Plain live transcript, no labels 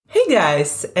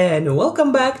guys, and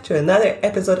welcome back to another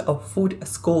episode of Food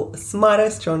School Smarter,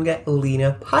 Stronger,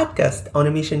 Leaner podcast on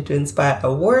a mission to inspire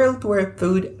a world where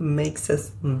food makes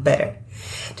us better.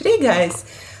 Today, guys,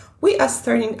 we are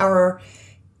starting our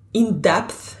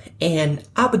in-depth and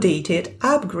upgraded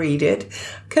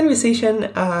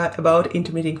conversation about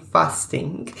intermittent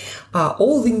fasting.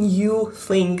 All the new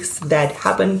things that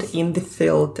happened in the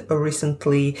field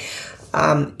recently.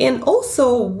 And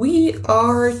also we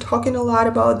are talking a lot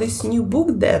about this new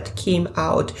book that came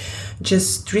out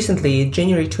just recently,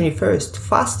 January 21st,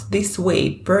 Fast This Way,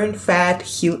 Burn Fat,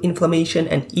 Heal Inflammation,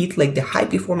 and Eat Like the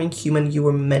High-Performing Human You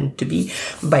Were Meant to Be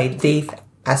by Dave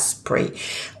Asprey,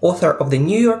 author of the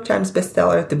New York Times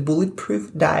bestseller, The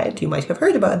Bulletproof Diet. You might have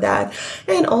heard about that.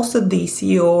 And also the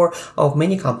CEO of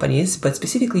many companies, but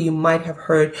specifically you might have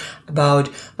heard about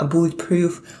a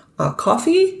Bulletproof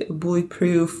coffee,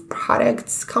 Bulletproof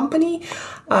Products company.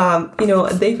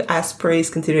 Dave Asprey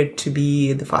is considered to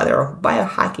be the father of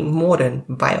biohacking, modern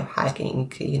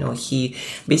biohacking. He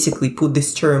basically put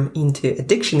this term into a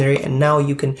dictionary, and now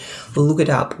you can look it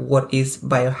up. What is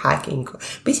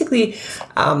biohacking? Basically,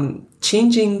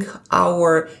 changing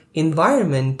our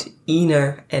environment,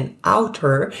 inner and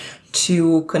outer,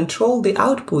 to control the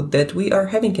output that we are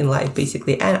having in life,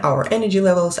 basically, and our energy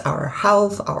levels, our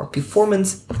health, our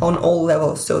performance on all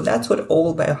levels. So that's what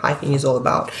all biohacking is all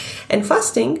about. And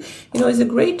fasting, is a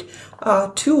great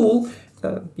tool.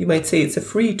 You might say it's a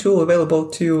free tool available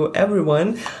to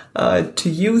everyone to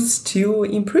use to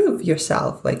improve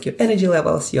yourself, like your energy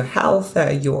levels, your health,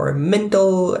 your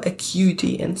mental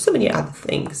acuity, and so many other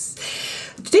things.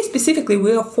 Today specifically,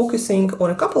 we are focusing on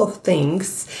a couple of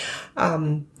things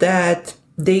that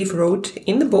Dave wrote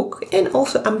in the book, and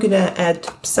also I'm gonna add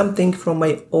something from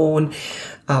my own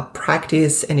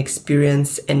practice and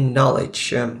experience and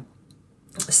knowledge.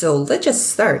 So let's just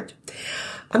start.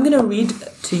 I'm going to read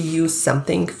to you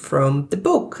something from the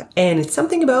book, and it's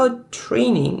something about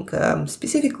training,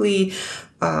 specifically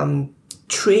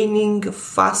training,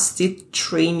 fasted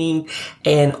training,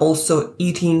 and also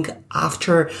eating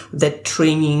after that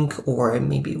training, or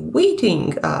maybe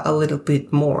waiting a little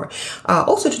bit more.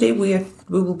 Also today we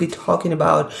will be talking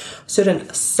about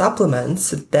certain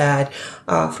supplements that,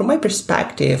 from my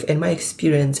perspective and my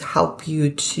experience, help you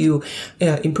to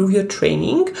improve your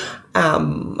training,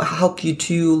 help you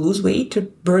to lose weight, to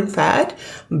burn fat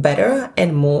better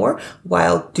and more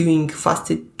while doing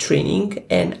fasted training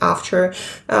and after,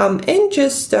 and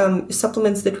just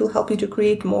supplements that will help you to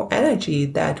create more energy,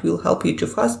 that will help you to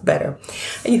fast better.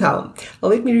 Anyhow,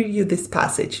 let me read you this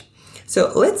passage.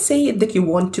 So let's say that you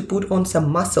want to put on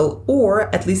some muscle,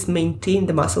 or at least maintain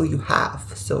the muscle you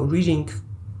have. So reading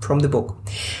from the book.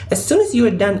 As soon as you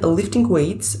are done lifting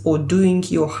weights or doing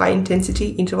your high intensity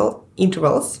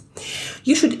intervals,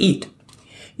 you should eat.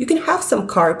 You can have some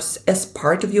carbs as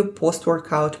part of your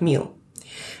post-workout meal.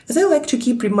 As I like to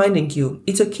keep reminding you,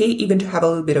 it's okay even to have a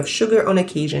little bit of sugar on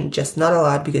occasion, just not a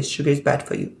lot, because sugar is bad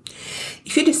for you.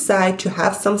 If you decide to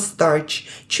have some starch,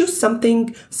 choose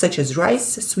something such as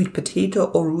rice, sweet potato,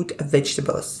 or root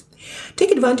vegetables.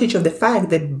 Take advantage of the fact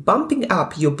that bumping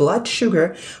up your blood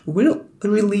sugar will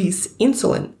release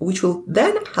insulin, which will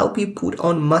then help you put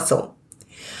on muscle.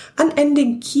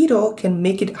 Unending keto can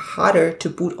make it harder to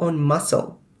put on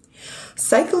muscle.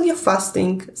 Cycle your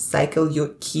fasting, cycle your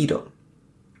keto.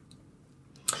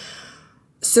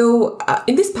 So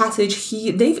in this passage,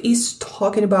 Dave is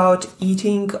talking about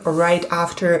eating right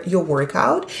after your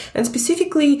workout, and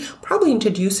specifically probably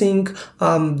introducing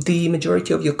the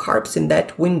majority of your carbs in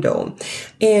that window.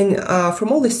 And from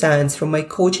all the science, from my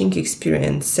coaching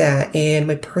experience and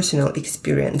my personal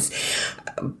experience,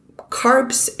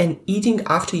 carbs and eating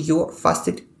after your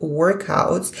fasted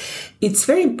workouts, it's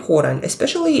very important,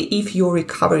 especially if your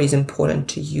recovery is important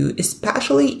to you,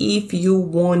 especially if you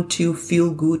want to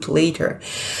feel good later.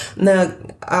 Now,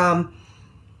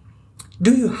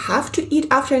 do you have to eat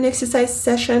after an exercise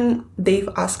session? Dave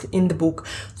asked in the book.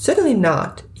 Certainly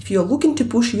not. If you're looking to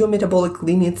push your metabolic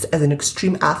limits as an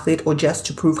extreme athlete, or just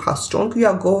to prove how strong you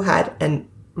are, go ahead and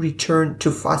return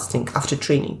to fasting after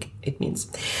training. It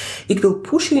means it will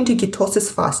push you into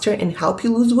ketosis faster and help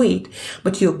you lose weight,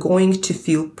 but you're going to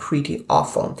feel pretty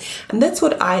awful. And that's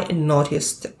what I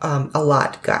noticed a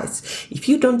lot, guys. If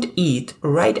you don't eat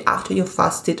right after your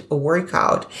fasted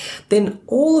workout, then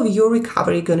all of your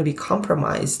recovery is going to be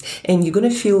compromised, and you're going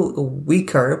to feel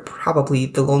weaker, probably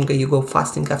the longer you go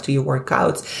fasting after your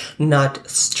workouts, not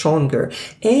stronger.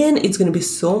 And it's going to be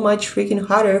so much freaking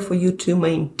harder for you to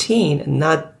maintain,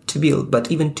 not to build,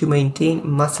 but even to maintain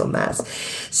muscle mass.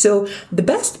 So the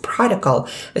best protocol,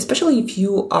 especially if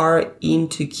you are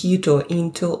into keto,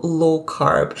 into low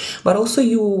carb, but also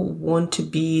you want to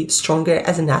be stronger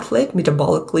as an athlete,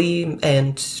 metabolically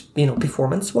and,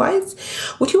 performance wise,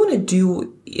 what you want to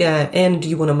do, and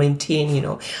you want to maintain,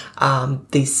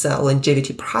 this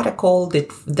longevity protocol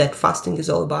that fasting is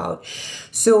all about.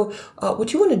 So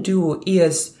what you want to do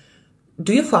is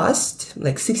do your fast,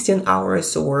 like 16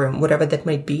 hours or whatever that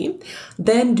might be.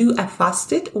 Then do a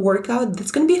fasted workout that's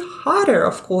going to be harder,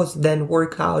 of course, than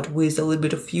workout with a little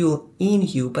bit of fuel in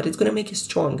you, but it's going to make you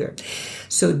stronger.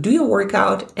 So do your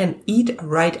workout and eat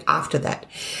right after that.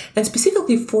 And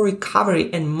specifically for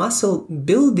recovery and muscle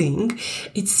building,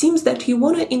 it seems that you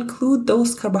want to include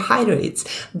those carbohydrates.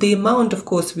 The amount, of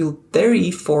course, will vary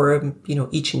for,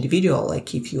 each individual.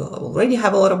 Like if you already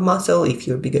have a lot of muscle, if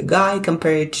you're a bigger guy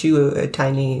compared to a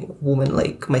tiny woman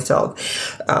like myself.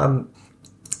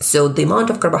 So the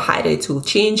amount of carbohydrates will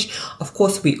change. Of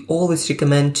course, we always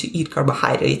recommend to eat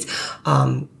carbohydrates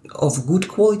of good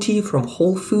quality from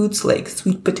whole foods like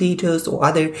sweet potatoes or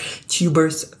other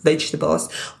tubers, vegetables,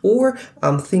 or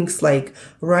things like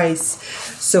rice.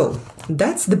 So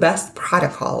that's the best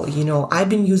protocol. I've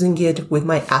been using it with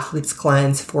my athletes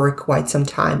clients for quite some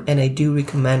time, and I do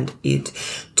recommend it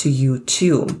to you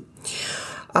too.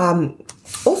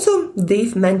 Also,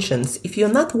 Dave mentions if you're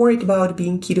not worried about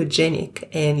being ketogenic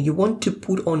and you want to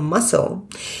put on muscle,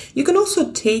 you can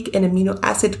also take an amino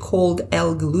acid called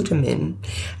L-glutamine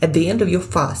at the end of your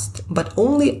fast, but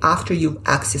only after you've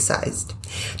exercised.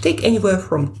 Take anywhere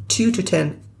from 2 to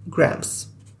 10 grams.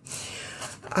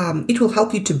 It will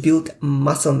help you to build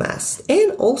muscle mass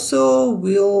and also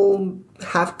will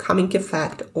have calming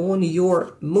effect on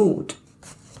your mood.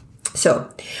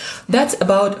 So that's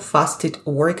about fasted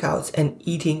workouts and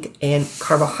eating and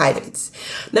carbohydrates.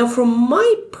 Now, from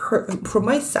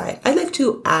my side, I'd like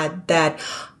to add that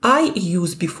I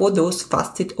use before those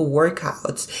fasted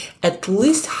workouts, at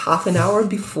least half an hour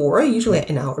before, usually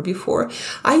an hour before,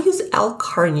 I use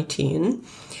L-carnitine.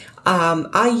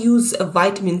 I use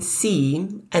vitamin C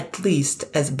at least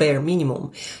as bare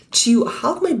minimum to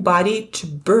help my body to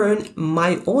burn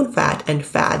my own fat and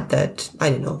fat that,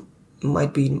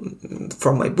 might be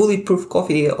from my bulletproof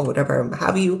coffee or whatever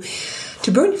have you,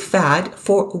 to burn fat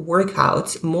for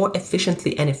workouts more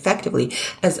efficiently and effectively,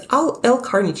 as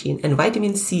L-carnitine and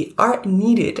vitamin C are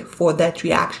needed for that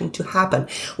reaction to happen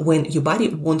when your body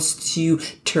wants to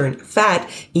turn fat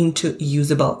into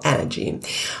usable energy.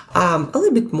 A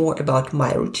little bit more about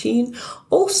my routine.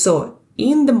 Also,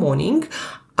 in the morning,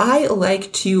 I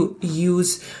like to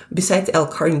use, besides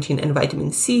L-carnitine and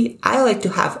vitamin C, I like to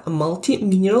have a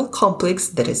multi-mineral complex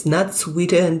that is not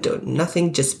sweetened or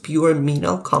nothing, just pure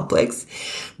mineral complex,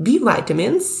 B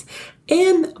vitamins,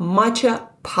 and matcha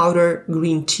powder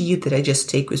green tea that I just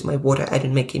take with my water. I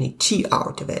don't make any tea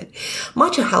out of it.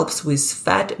 Matcha helps with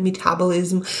fat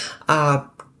metabolism,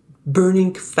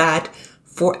 burning fat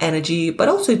for energy, but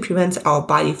also it prevents our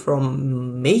body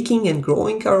from making and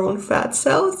growing our own fat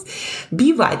cells.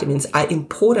 B vitamins are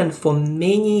important for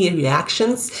many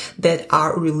reactions that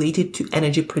are related to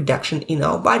energy production in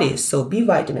our bodies. So B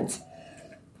vitamins,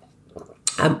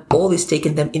 I'm always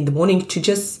taking them in the morning to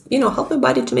just, help my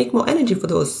body to make more energy for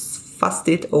those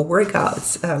fasted or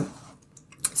workouts.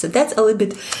 So that's a little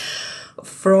bit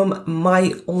from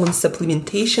my own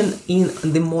supplementation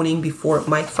in the morning before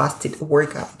my fasted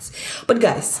workouts. But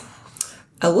guys,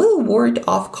 a little word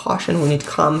of caution when it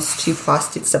comes to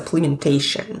fasted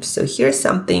supplementation. So here's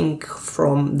something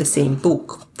from the same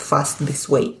book, Fast This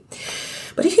Way.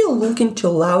 But if you're looking to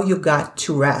allow your gut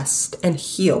to rest and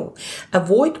heal,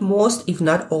 avoid most, if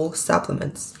not all,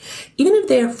 supplements. Even if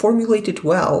they are formulated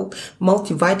well,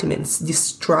 multivitamins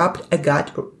disrupt a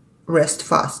gut rest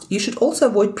fast. You should also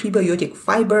avoid prebiotic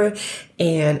fiber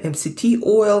and MCT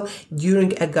oil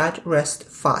during a gut rest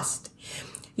fast.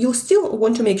 You'll still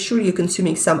want to make sure you're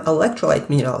consuming some electrolyte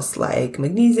minerals like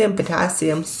magnesium,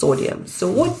 potassium, sodium. So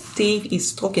what Dave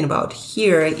is talking about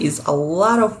here is a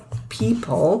lot of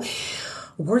people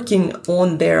working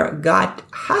on their gut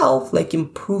health, like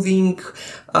improving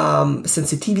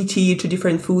sensitivity to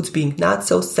different foods, being not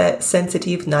so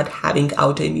sensitive, not having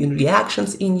autoimmune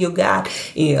reactions in your gut,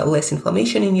 less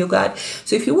inflammation in your gut.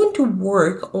 So if you want to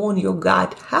work on your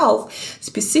gut health,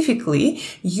 specifically,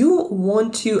 you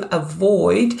want to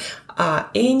avoid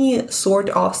any sort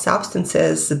of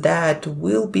substances that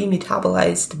will be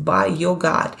metabolized by your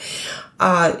gut.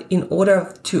 In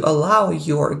order to allow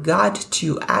your gut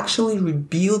to actually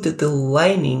rebuild the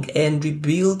lining and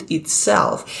rebuild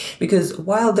itself. Because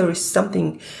while there is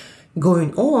something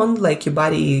going on, like your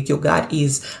gut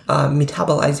is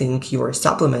metabolizing your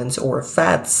supplements or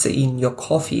fats in your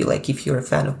coffee, like if you're a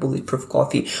fan of Bulletproof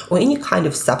coffee or any kind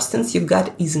of substance, your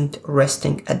gut isn't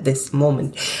resting at this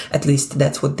moment. At least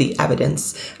that's what the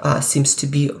evidence seems to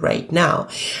be right now.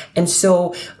 And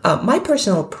so my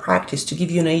personal practice, to give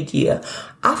you an idea,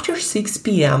 after 6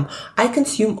 p.m., I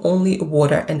consume only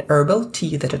water and herbal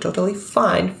tea that are totally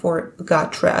fine for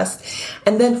gut rest.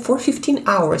 And then for 15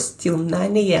 hours till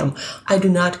 9 a.m., I do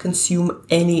not consume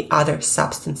any other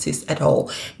substances at all.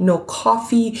 No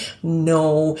coffee,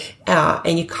 no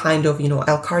any kind of,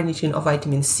 L-carnitine or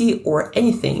vitamin C or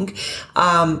anything.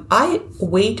 I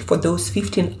wait for those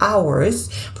 15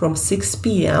 hours from 6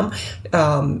 p.m.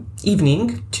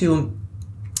 Evening to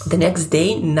the next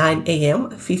day, 9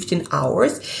 a.m., 15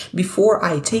 hours before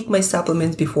I take my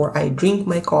supplements, before I drink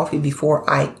my coffee, before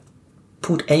I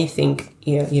put anything,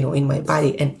 in my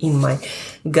body and in my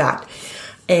gut.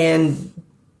 And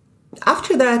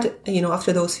after that,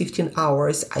 after those 15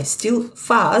 hours, I still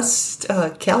fast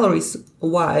calories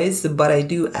wise, but I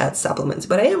do add supplements.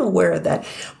 But I am aware that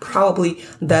probably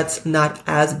that's not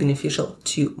as beneficial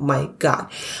to my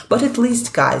gut. But at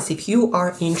least, guys, if you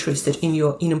are interested in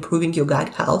improving your gut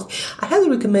health, I highly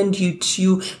recommend you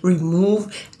to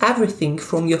remove everything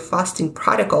from your fasting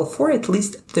protocol for at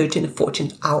least 13,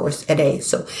 14 hours a day.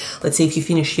 So let's say if you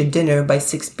finish your dinner by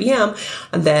 6 p.m.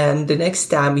 and then the next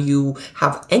time you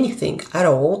have anything at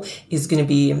all is going to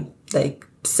be like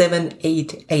 7,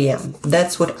 8 a.m.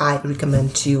 That's what I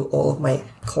recommend to all of my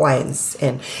clients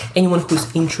and anyone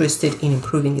who's interested in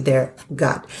improving their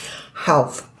gut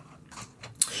health.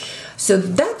 So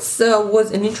that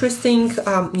was an interesting,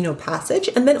 passage.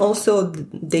 And then also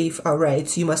Dave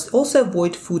writes, you must also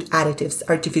avoid food additives,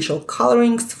 artificial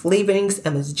colorings, flavorings,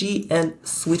 MSG, and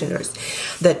sweeteners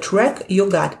that wreck your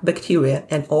gut bacteria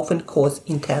and often cause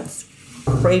intense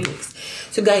cravings.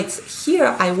 So guys, here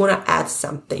I want to add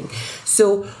something.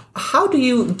 So how do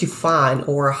you define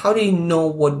or how do you know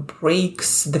what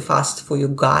breaks the fast for your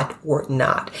gut or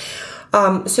not?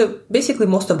 So basically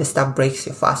most of the stuff breaks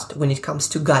your fast when it comes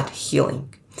to gut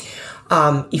healing.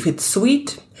 If it's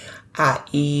sweet,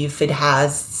 if it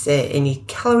has any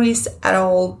calories at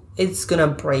all, it's gonna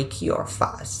break your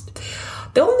fast.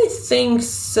 The only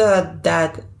things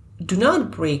that do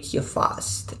not break your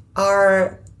fast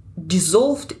are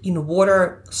dissolved in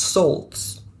water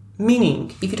salts.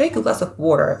 Meaning, if you take a glass of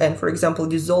water and, for example,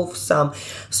 dissolve some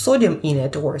sodium in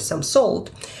it or some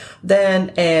salt, then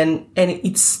and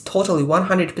it's totally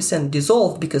 100%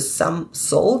 dissolved, because some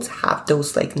salts have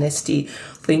those like nasty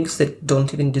things that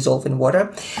don't even dissolve in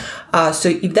water. So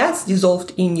if that's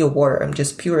dissolved in your water,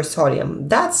 just pure sodium,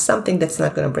 that's something that's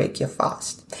not going to break your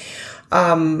fast.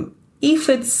 If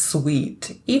it's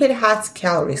sweet, if it has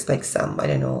calories like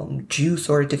some, juice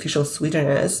or artificial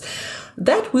sweeteners,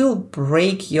 that will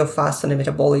break your fast on a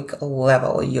metabolic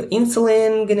level. Your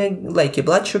your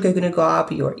blood sugar gonna go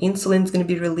up, your insulin's gonna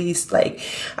be released.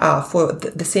 For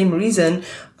the same reason,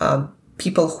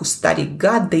 people who study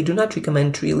gut, they do not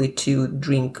recommend really to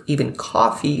drink even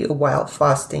coffee while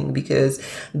fasting, because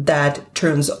that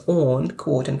turns on,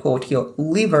 quote unquote, your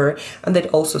liver, and that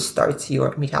also starts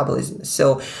your metabolism.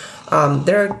 So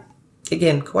there are,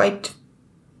 again, quite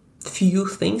few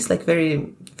things,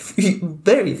 very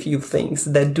few things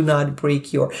that do not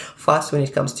break your fast when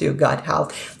it comes to your gut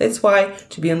health. That's why,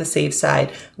 to be on the safe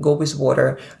side, go with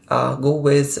water, go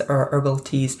with herbal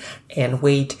teas, and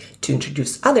wait to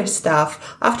introduce other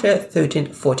stuff after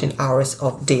 13, 14 hours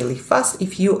of daily fast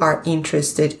if you are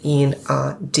interested in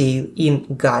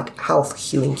gut health,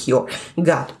 healing your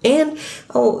gut. And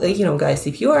guys,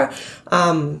 if you are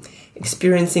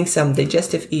experiencing some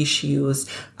digestive issues,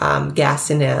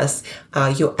 gassiness,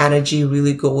 your energy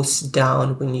really goes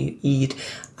down when you eat,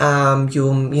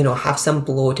 you have some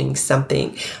bloating,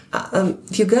 something,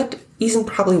 your gut isn't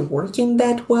probably working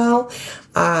that well,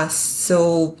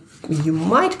 so you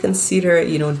might consider,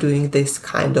 doing this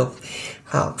kind of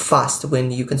fast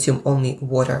when you consume only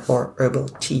water or herbal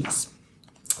teas.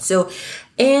 So,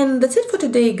 and that's it for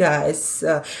today, guys.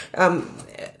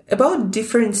 About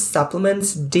different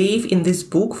supplements, Dave in this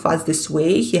book, Fast This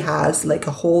Way, he has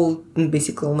a whole,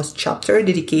 basically almost chapter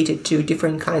dedicated to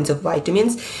different kinds of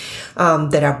vitamins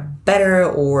that are better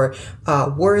or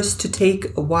worse to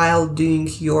take while doing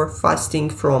your fasting,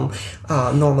 from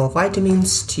normal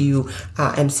vitamins to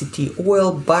MCT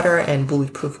oil, butter, and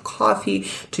Bulletproof coffee,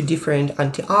 to different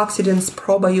antioxidants,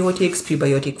 probiotics,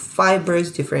 prebiotic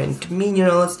fibers, different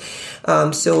minerals.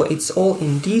 So it's all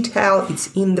in detail. It's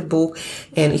in the book.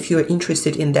 And if you're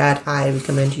interested in that, I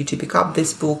recommend you to pick up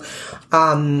this book.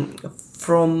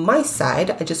 From my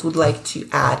side, I just would like to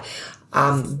add,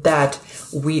 that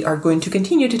we are going to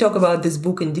continue to talk about this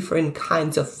book in different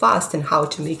kinds of fast and how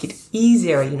to make it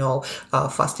easier,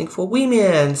 fasting for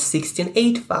women,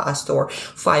 16-8 fast or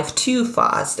 5-2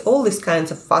 fast, all these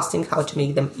kinds of fasting, how to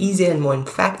make them easier and more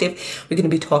effective. We're going to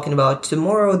be talking about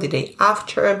tomorrow, the day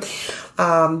after.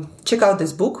 Check out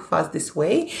this book, Fast This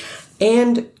Way.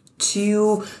 And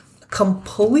to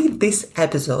complete this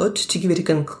episode, to give it a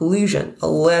conclusion,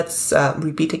 let's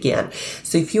repeat again.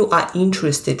 So if you are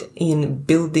interested in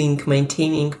building,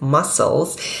 maintaining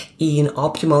muscles, in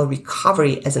optimal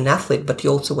recovery as an athlete, but you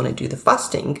also want to do the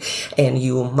fasting and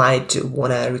you might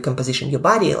want to recomposition your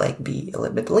body, like be a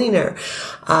little bit leaner,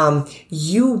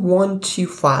 you want to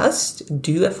fast,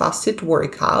 do a fasted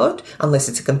workout, unless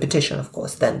it's a competition, of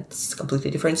course, then it's a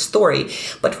completely different story.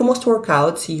 But for most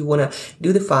workouts, you want to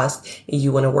do the fast,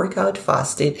 you want to work out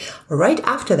fasted. Right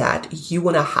after that, you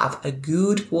want to have a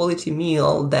good quality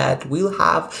meal that will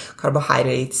have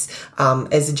carbohydrates.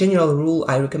 As a general rule,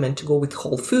 I recommend to go with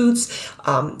whole foods,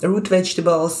 root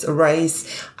vegetables,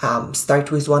 rice.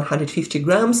 Start with 150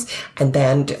 grams and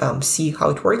then see how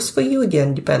it works for you.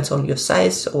 Again, depends on your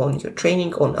size, on your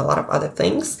training, on a lot of other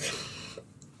things.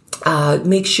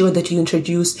 Make sure that you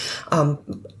introduce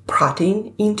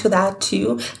protein into that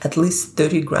too, at least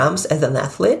 30 grams as an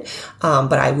athlete.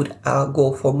 But I would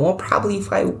go for more probably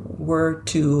if I were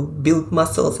to build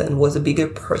muscles and was a bigger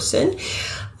person.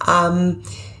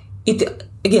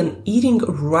 Again, eating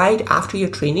right after your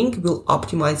training will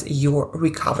optimize your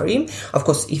recovery. Of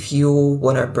course, if you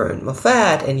want to burn more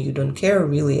fat and you don't care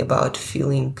really about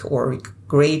feeling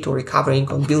great or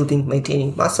recovering on building,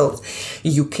 maintaining muscles,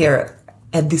 you care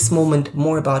at this moment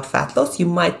more about fat loss, you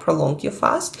might prolong your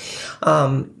fast.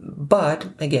 But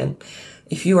again,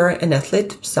 if you are an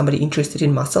athlete, somebody interested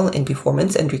in muscle and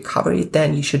performance and recovery,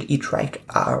 then you should eat right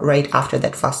after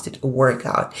that fasted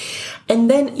workout. And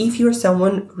then if you're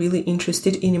someone really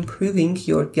interested in improving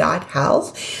your gut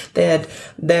health,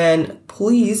 then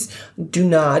please do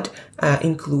not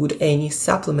include any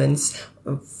supplements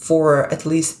for at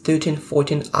least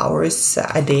 13-14 hours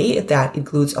a day. That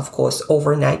includes, of course,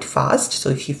 overnight fast. So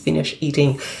if you finish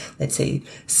eating, let's say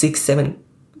 6-7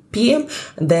 p.m.,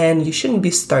 then you shouldn't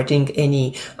be starting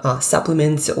any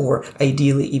supplements or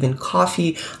ideally even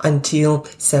coffee until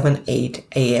 7-8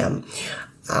 a.m.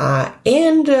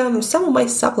 And some of my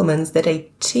supplements that I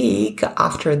take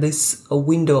after this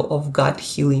window of gut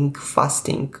healing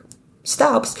fasting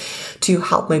stops to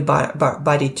help my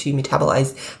body to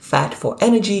metabolize fat for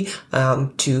energy,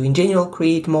 to in general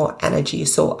create more energy.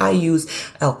 So I use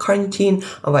L-carnitine,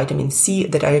 vitamin C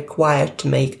that I require to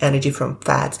make energy from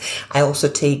fats. I also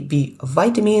take B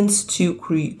vitamins to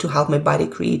help my body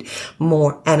create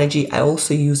more energy. I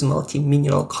also use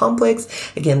multi-mineral complex,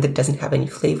 again, that doesn't have any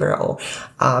flavor or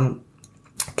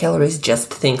calories,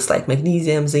 just things like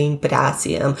magnesium, zinc,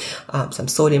 potassium, some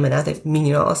sodium and other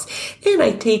minerals. And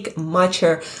I take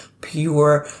matcha,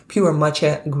 pure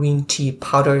matcha green tea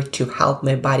powder to help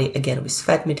my body again with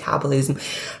fat metabolism.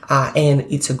 And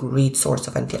it's a great source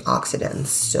of antioxidants.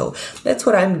 So that's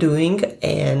what I'm doing.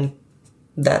 And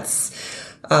that's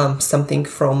something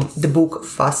from the book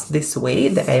Fast This Way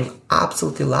that I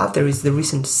absolutely love. There is the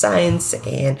recent science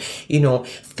and,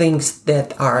 things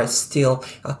that are still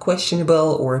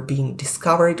questionable or being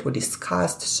discovered or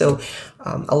discussed. So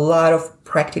a lot of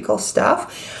practical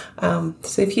stuff.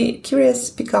 So if you're curious,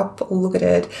 pick up, look at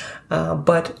it.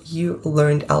 But you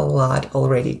learned a lot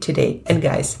already today. And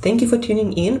guys, thank you for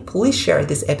tuning in. Please share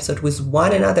this episode with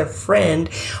one another friend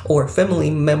or family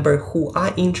member who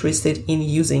are interested in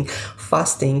using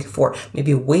fasting for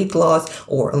maybe weight loss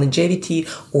or longevity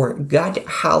or gut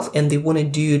health, and they want to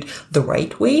do it the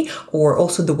right way or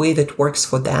also the way that works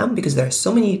for them, because there are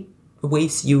so many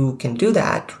ways you can do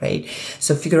that, right?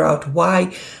 So figure out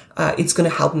why. It's going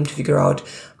to help them to figure out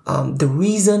the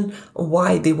reason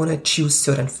why they want to choose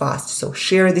certain fast. So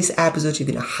share this episode. You're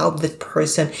going to help that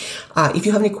person. If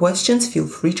you have any questions, feel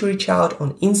free to reach out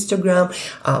on Instagram.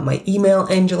 My email,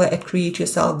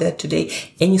 Angela@createyourself.today.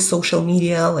 Any social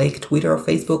media like Twitter or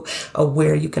Facebook,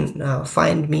 where you can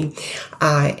find me.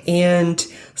 And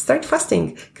start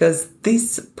fasting, because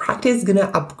this practice is going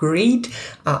to upgrade,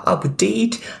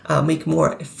 update, make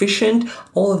more efficient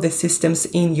all of the systems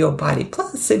in your body.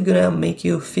 Plus, it's going to make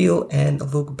you feel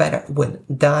and look better when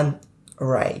done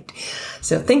right.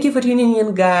 So thank you for tuning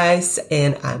in, guys,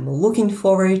 and I'm looking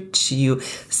forward to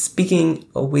speaking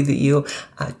with you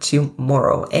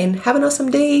tomorrow. And have an awesome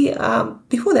day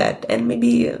before that, and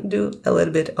maybe do a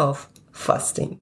little bit of fasting.